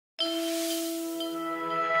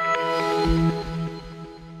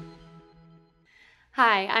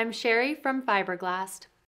Hi, I'm Sherry from Fibre Glast.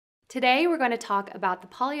 Today we're going to talk about the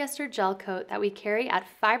polyester gel coat that we carry at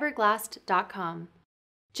fiberglast.com.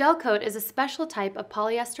 Gel coat is a special type of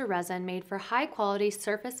polyester resin made for high-quality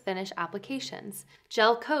surface finish applications.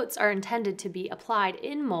 Gel coats are intended to be applied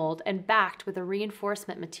in mold and backed with a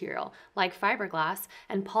reinforcement material like fiberglass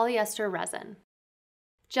and polyester resin.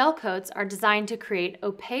 Gel coats are designed to create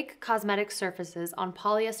opaque cosmetic surfaces on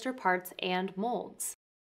polyester parts and molds.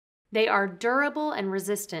 They are durable and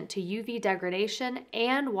resistant to UV degradation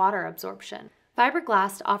and water absorption.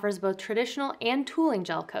 Fiberglast offers both traditional and tooling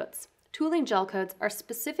gel coats. Tooling gel coats are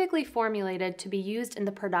specifically formulated to be used in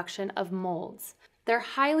the production of molds. They're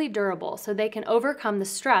highly durable, so they can overcome the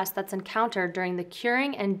stress that's encountered during the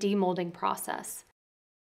curing and demolding process.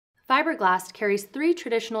 Fiberglast carries 3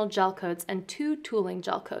 traditional gel coats and 2 tooling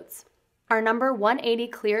gel coats. Our number 180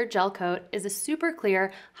 clear gel coat is a super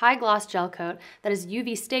clear, high gloss gel coat that is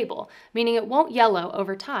UV stable, meaning it won't yellow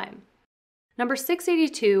over time. Number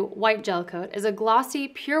 682 white gel coat is a glossy,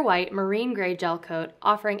 pure white marine gray gel coat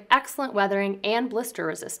offering excellent weathering and blister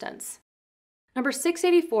resistance. Number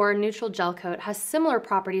 684 neutral gel coat has similar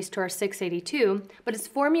properties to our 682, but is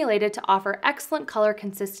formulated to offer excellent color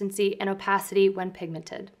consistency and opacity when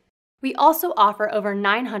pigmented. We also offer over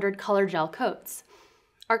 900 color gel coats.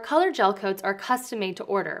 Our color gel coats are custom made to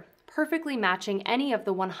order, perfectly matching any of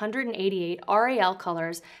the 188 RAL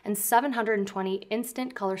colors and 720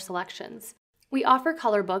 Instant Color selections. We offer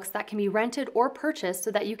color books that can be rented or purchased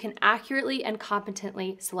so that you can accurately and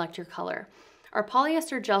competently select your color. Our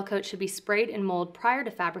polyester gel coat should be sprayed in mold prior to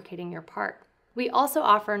fabricating your part. We also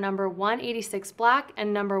offer number 186 black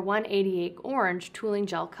and number 188 orange tooling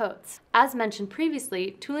gel coats. As mentioned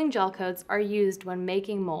previously, tooling gel coats are used when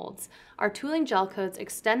making molds. Our tooling gel coats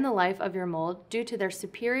extend the life of your mold due to their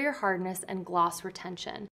superior hardness and gloss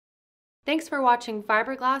retention. Thanks for watching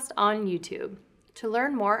Fiberglast on YouTube. To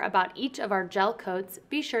learn more about each of our gel coats,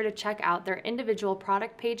 be sure to check out their individual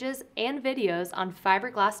product pages and videos on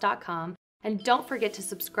fiberglast.com, and don't forget to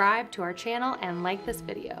subscribe to our channel and like this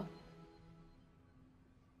video.